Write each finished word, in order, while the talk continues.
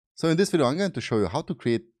So in this video, I'm going to show you how to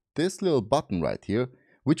create this little button right here,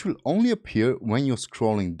 which will only appear when you're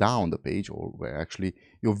scrolling down the page or where actually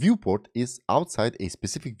your viewport is outside a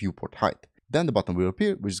specific viewport height. Then the button will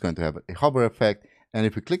appear, which is going to have a hover effect. And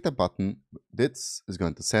if we click that button, this is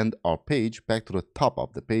going to send our page back to the top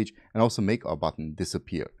of the page and also make our button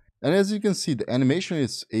disappear. And as you can see, the animation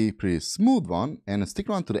is a pretty smooth one. And stick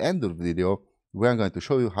around to the end of the video where I'm going to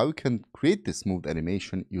show you how you can create this smooth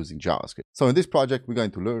animation using JavaScript. So in this project, we're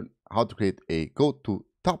going to learn how to create a go to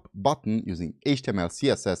top button using HTML,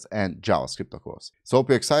 CSS, and JavaScript, of course. So hope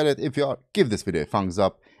you're excited. If you are, give this video a thumbs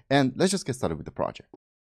up and let's just get started with the project.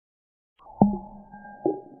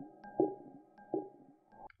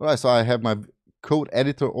 Alright, so I have my code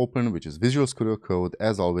editor open, which is Visual Studio Code.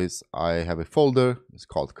 As always, I have a folder, it's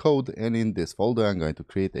called code, and in this folder I'm going to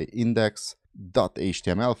create a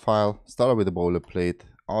index.html file, start with the boilerplate,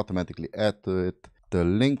 automatically add to it the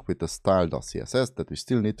link with the style.css that we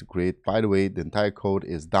still need to create. By the way, the entire code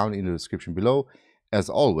is down in the description below. As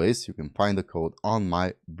always, you can find the code on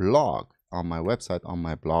my blog, on my website, on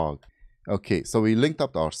my blog. Okay, so we linked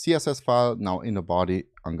up our CSS file. Now in the body,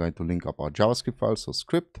 I'm going to link up our JavaScript file, so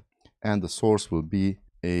script, and the source will be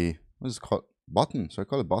a, what is it called? Button. So I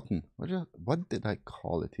call it button. What did I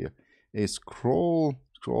call it here? A scroll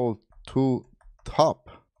to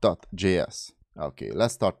top.js. Okay,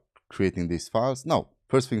 let's start creating these files. Now,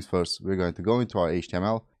 first things first, we're going to go into our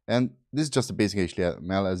HTML, and this is just a basic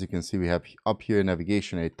HTML. As you can see, we have up here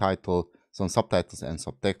navigation, a title, some subtitles and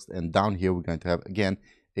subtext, and down here we're going to have again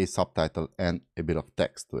a subtitle and a bit of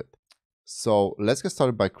text to it. So let's get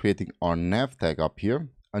started by creating our nav tag up here.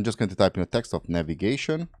 I'm just going to type in the text of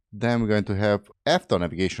navigation. Then we're going to have after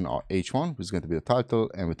navigation our h1, which is going to be the title,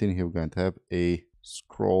 and within here we're going to have a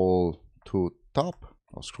scroll to top,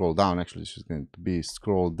 or scroll down. Actually, this is going to be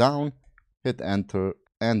scroll down, hit enter,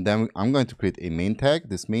 and then I'm going to create a main tag.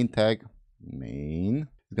 This main tag, main,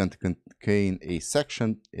 is going to contain a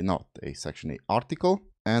section, not a section, a article,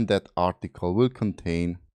 and that article will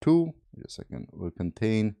contain will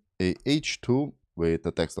contain a h2 with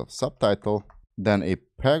the text of subtitle, then a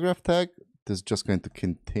paragraph tag. This is just going to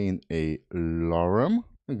contain a lorem.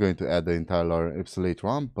 I'm going to add the entire lorem ifs later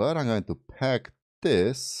on, but I'm going to pack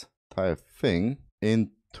this entire thing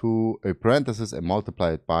into a parenthesis and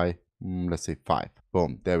multiply it by, let's say 5.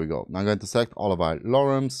 Boom, there we go. Now I'm going to select all of our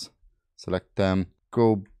lorems, select them,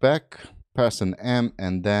 go back, press an M,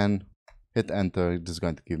 and then hit enter. This is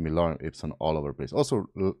going to give me lorem ifs on all over the place. Also,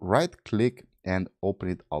 right click and open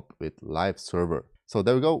it up with live server. So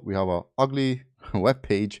there we go. We have our ugly web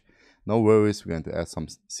page. No worries. We're going to add some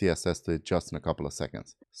CSS to it just in a couple of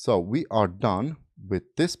seconds. So we are done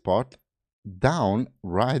with this part. Down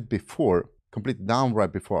right before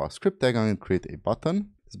our script tag, I'm going to create a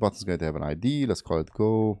button. This button is going to have an ID. Let's call it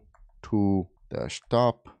go to dash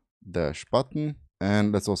top dash button.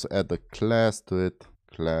 And let's also add the class to it.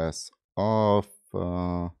 Class of,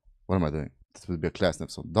 what am I doing? This will be a class name.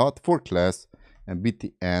 So dot for class and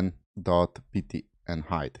btn dot btn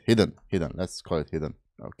height. Hidden. Let's call it hidden.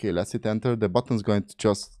 Okay, let's hit enter. The button is going to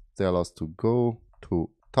just tell us to go to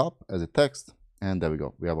top as a text. And there we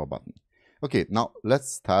go. We have our button. Okay, now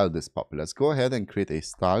let's style this puppy. Let's go ahead and create a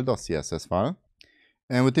style.css file.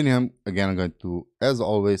 And within here, again, I'm going to, as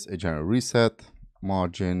always, a general reset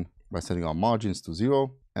margin by setting our margins to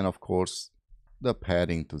 0. And of course, the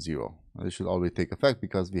padding to 0. This should always take effect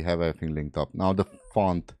because we have everything linked up. Now the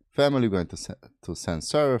font family, we're going to sans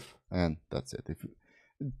serif, and that's it.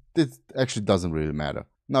 This actually doesn't really matter.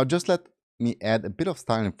 Now just let me add a bit of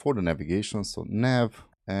styling for the navigation. So nav,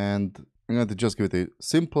 and I'm going to just give it a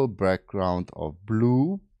simple background of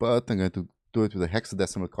blue, but I'm going to do it with a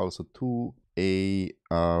hexadecimal color, so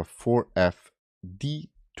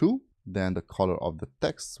 4FD2. Then the color of the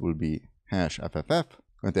text will be #FFF. I'm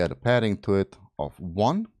going to add a padding to it of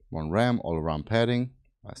 1 rem, all around padding.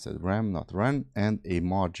 I said rem, not ren, and a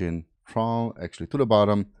margin from actually to the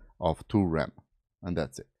bottom of 2 rem. And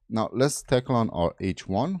that's it. Now let's tackle on our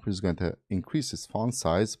h1, which is going to increase its font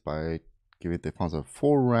size by giving it a font size of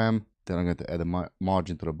 4 rem. Then I'm going to add a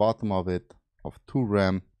margin to the bottom of it of 2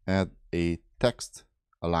 rem, add a text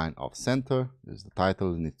align of center. This is the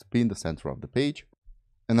title, it needs to be in the center of the page.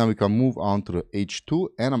 And now we can move on to the h2,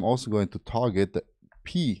 and I'm also going to target the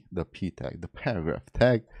P tag, the paragraph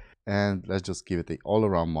tag, and let's just give it a all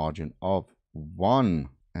around margin of 1,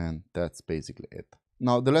 and that's basically it.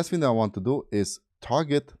 Now the last thing that I want to do is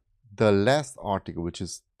target the last article, which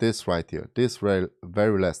is this right here, this very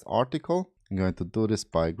last article. I'm going to do this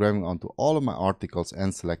by grabbing onto all of my articles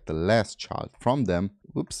and select the last child from them.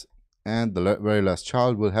 Oops. And the very last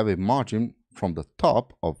child will have a margin from the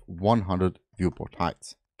top of 100 viewport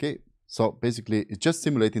heights. Okay, So basically, it's just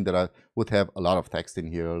simulating that I would have a lot of text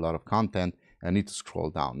in here, a lot of content, and I need to scroll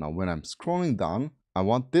down. Now, when I'm scrolling down, I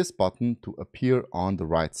want this button to appear on the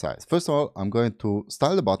right side. First of all, I'm going to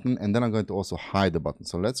style the button, and then I'm going to also hide the button.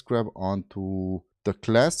 So let's grab onto the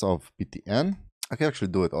class of btn. I can actually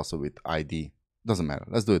do it also with ID. Doesn't matter.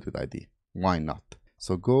 Let's do it with ID. Why not?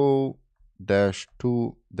 So go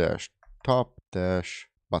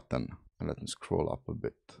 -to-top-button. And let me scroll up a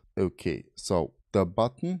bit. Okay, so the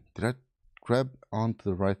button, did I grab onto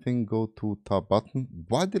the right thing? Go to top button.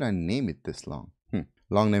 Why did I name it this long?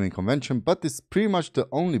 Long naming convention, but it's pretty much the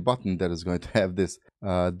only button that is going to have this,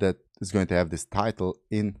 title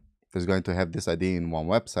in, that's going to have this ID in one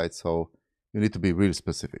website. So you need to be really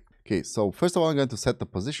specific. Okay, so first of all, I'm going to set the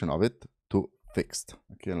position of it to fixed.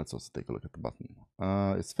 Okay, let's also take a look at the button.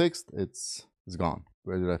 It's fixed, it's gone.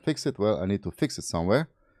 Where did I fix it? Well, I need to fix it somewhere.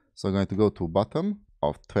 So I'm going to go to bottom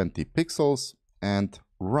of 20 pixels and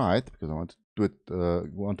right, because I want to do it,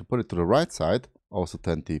 want to put it to the right side, also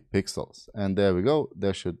 20 pixels. And there we go.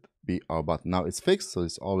 There should be our button. Now it's fixed, so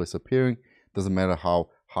it's always appearing. Doesn't matter how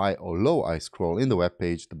high or low I scroll in the web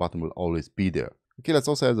page, the button will always be there. Okay, let's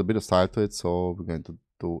also add a bit of style to it. So we're going to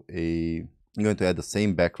do I'm going to add the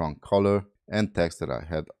same background color and text that I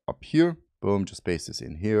had up here. Boom, just paste this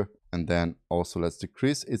in here. And then also let's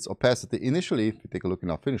decrease its opacity. Initially, if you take a look in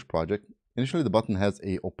our finished project, initially the button has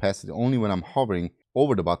a opacity only when I'm hovering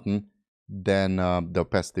over the button. Then the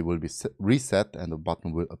opacity will be reset and the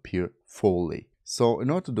button will appear fully. So in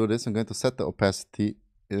order to do this, I'm going to set the opacity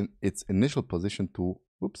in its initial position to,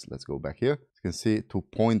 oops, let's go back here. You can see to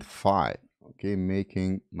 0.5, okay,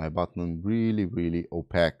 making my button really, really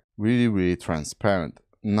opaque, really, really transparent.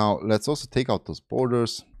 Now let's also take out those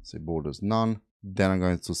borders, say borders none. Then I'm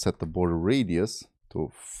going to set the border radius to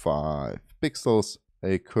 5 pixels.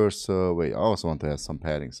 A cursor, wait, I also want to add some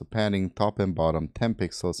padding. So padding, top and bottom, 10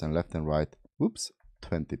 pixels, and left and right, whoops,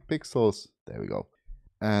 20 pixels. There we go.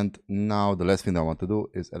 And now the last thing I want to do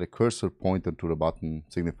is add a cursor pointer to the button,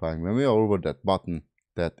 signifying when we are over that button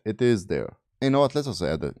that it is there. And you know what? Let's also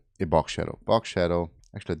add a box shadow. Box shadow.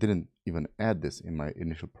 Actually, I didn't even add this in my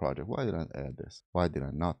initial project. Why did I add this? Why did I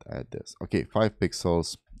not add this? Okay, 5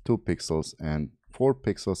 pixels, 2 pixels, and 4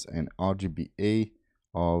 pixels, and RGBA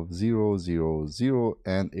of 0, 0, 0,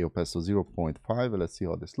 and a opacity 0.5. Let's see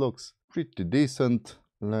how this looks. Pretty decent.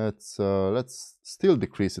 Let's still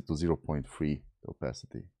decrease it to 0.3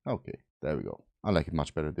 opacity. Okay, there we go. I like it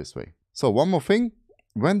much better this way. So one more thing,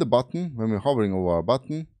 when we're hovering over our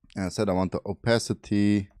button, and I said I want the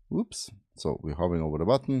opacity, oops, so we're hovering over the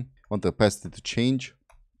button, I want the opacity to change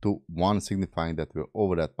to 1, signifying that we're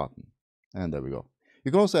over that button. And there we go.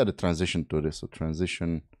 You can also add a transition to this. So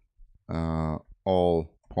transition all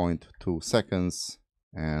 0.2 seconds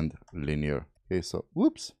and linear. Okay, so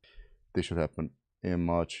whoops, this should happen in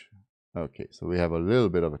much. Okay, so we have a little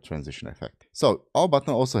bit of a transition effect. So our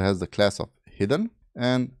button also has the class of hidden,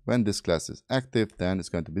 and when this class is active, then it's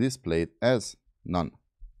going to be displayed as none.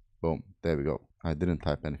 Boom, there we go. I didn't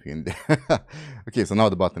type anything in there. Okay, so now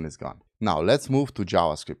the button is gone. Now let's move to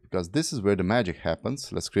JavaScript, because this is where the magic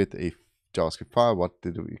happens. Let's create a JavaScript file. What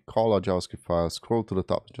did we call our JavaScript file? Scroll to the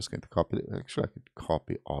top. I'm just going to copy it. Actually, I could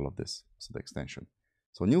copy all of this. So the extension.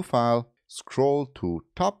 So new file, scroll to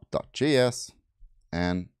top.js,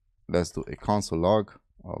 and let's do a console log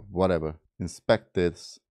or whatever. Inspect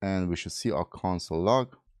this, and we should see our console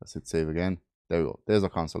log. Let's hit save again. There we go. There's our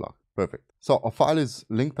console log. Perfect. So our file is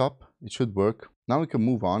linked up. It should work. Now we can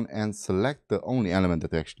move on and select the only element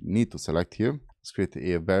that we actually need to select here. Let's create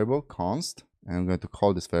a variable const, and I'm going to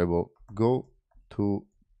call this variable go to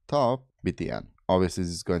top btn. Obviously,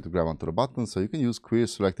 this is going to grab onto the button, so you can use query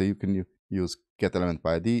selector. You can use get element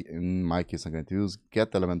by ID. In my case, I'm going to use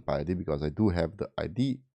get element by ID because I do have the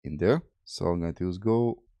ID in there. So I'm going to use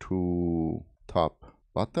go to top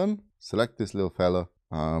button, select this little fella,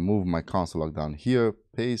 move my console log down here,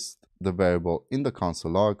 paste the variable in the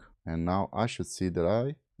console log, and now I should see that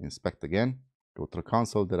I inspect again, go to the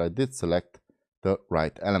console, that I did select the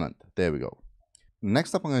right element. There we go.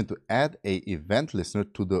 Next up, I'm going to add a event listener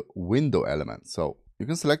to the window element. So you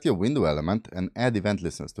can select your window element and add event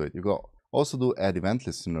listeners to it. You can also do add event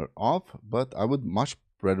listener off, but I would much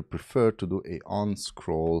rather prefer to do a on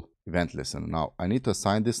scroll event listener. Now I need to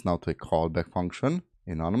assign this now to a callback function,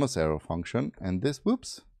 anonymous arrow function, and this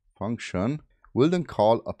function will then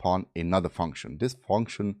call upon another function. This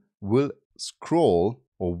function will scroll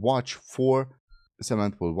or watch for, this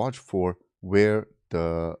element will watch for where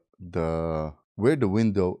the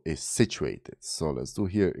window is situated. So let's do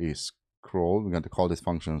here is scroll. We're going to call this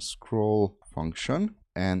function scroll function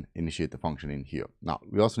and initiate the function in here. Now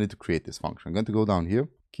we also need to create this function. I'm going to go down here,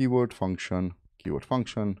 keyword function,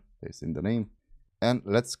 paste in the name, and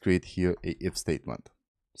let's create here a if statement.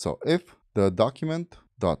 So if the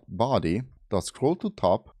document.body.scroll to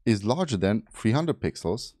top is larger than 300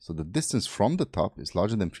 pixels, so the distance from the top is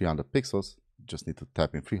larger than 300 pixels, just need to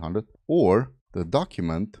type in 300, or the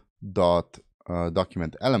document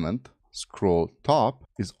element scroll top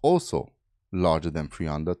is also larger than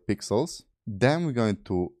 300 pixels, then we're going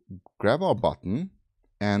to grab our button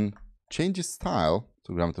and change its style,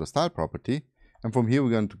 so grab it to the style property, and from here we're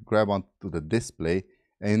going to grab onto the display,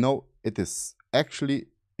 and you know it is actually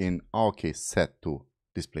in our case set to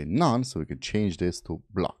display none, so we can change this to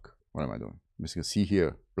block. What am I doing? As you can see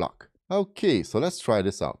here, block. Okay, so let's try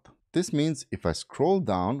this out. This means if I scroll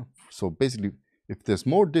down, so basically if there's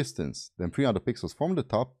more distance than 300 pixels from the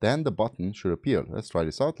top, then the button should appear. Let's try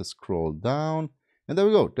this out. Let's scroll down, and there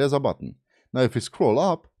we go. There's our button. Now if we scroll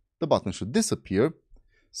up, the button should disappear.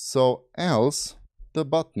 So else the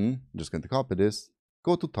button, I'm just going to copy this,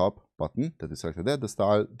 go to top button that is selected there, the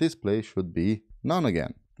style display should be none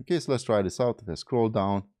again. Okay, so let's try this out. If I scroll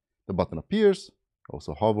down, the button appears.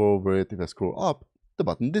 Also hover over it. If I scroll up, the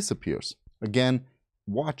button disappears. Again,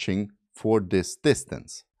 watching for this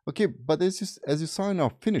distance. Okay, but as you saw in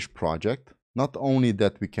our finished project, not only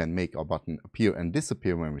that we can make our button appear and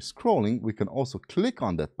disappear when we're scrolling, we can also click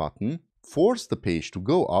on that button, force the page to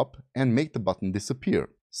go up, and make the button disappear.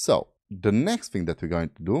 So the next thing that we're going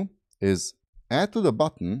to do is add to the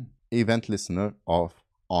button event listener of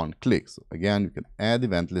on click. So again, you can add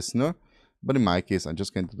event listener, but in my case, I'm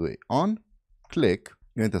just going to do a on click.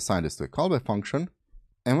 I'm going to assign this to a callback function.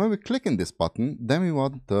 And when we click in this button, then we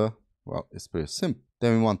want the, well, it's pretty simple.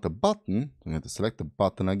 Then we want the button. I'm going to select the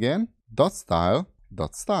button again, .style,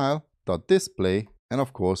 .display, and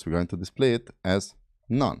of course, we're going to display it as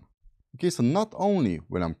none. Okay, so not only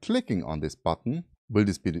when I'm clicking on this button will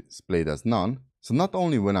this be displayed as none. So not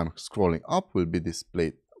only when I'm scrolling up will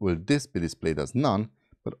this be displayed as none,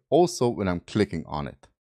 but also when I'm clicking on it.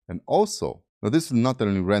 And also, now this will not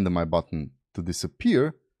only render my button to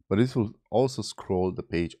disappear, but this will also scroll the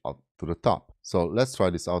page up to the top. So let's try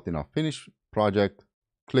this out in our finished project.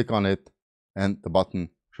 Click on it, and the button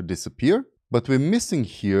should disappear. But we're missing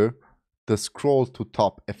here the scroll to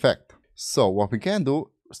top effect. So what we can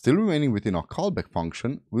do, still remaining within our callback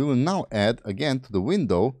function, we will now add again to the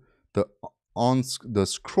window the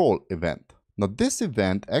scroll event. Now this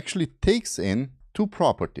event actually takes in two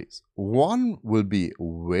properties. One will be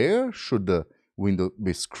where should the window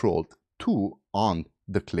be scrolled to on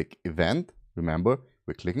the click event. Remember,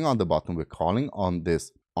 we're clicking on the button, we're calling on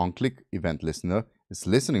this on-click event listener. It's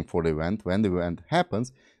listening for the event. When the event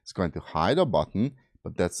happens, it's going to hide a button,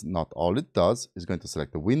 but that's not all it does. It's going to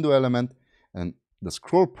select the window element and the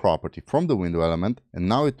scroll property from the window element, and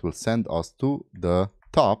now it will send us to the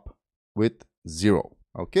top with 0.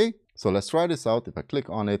 Okay, so let's try this out. If I click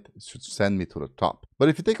on it, it should send me to the top. But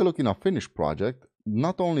if you take a look in our finished project,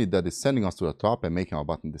 not only that it's sending us to the top and making our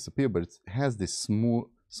button disappear, but it has this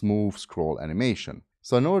smooth scroll animation.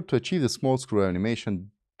 So in order to achieve the smooth scroll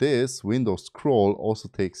animation, this window scroll also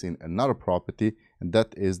takes in another property, and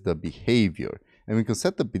that is the behavior. And we can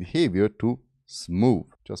set the behavior to smooth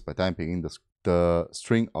just by typing in the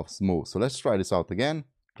string of smooth. So let's try this out again.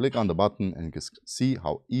 Click on the button and you can see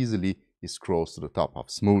how easily it scrolls to the top of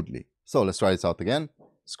smoothly. So let's try this out again.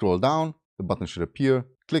 Scroll down, the button should appear.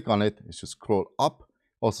 Click on it, it should scroll up.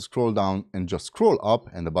 Also scroll down and just scroll up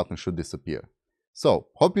and the button should disappear. So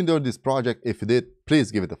hope you enjoyed this project. If you did,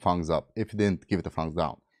 please give it a thumbs up. If you didn't, give it a thumbs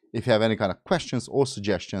down. If you have any kind of questions or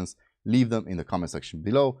suggestions, leave them in the comment section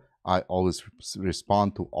below. I always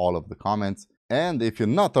respond to all of the comments. And if you're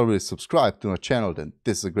not already subscribed to our channel, then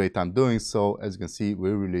this is a great time doing so. As you can see,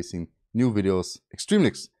 we're releasing new videos,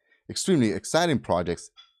 extremely exciting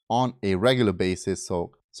projects on a regular basis.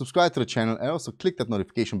 So subscribe to the channel and also click that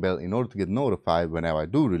notification bell in order to get notified whenever I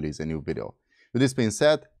do release a new video. With this being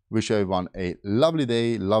said, wish everyone a lovely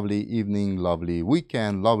day, lovely evening, lovely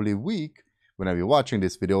weekend, lovely week whenever you're watching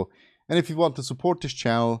this video. And if you want to support this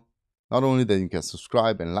channel, not only that you can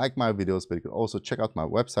subscribe and like my videos, but you can also check out my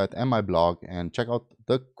website and my blog and check out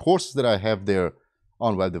the courses that I have there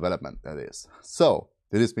on web development, that is. So,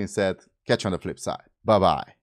 with this being said, catch you on the flip side. Bye-bye.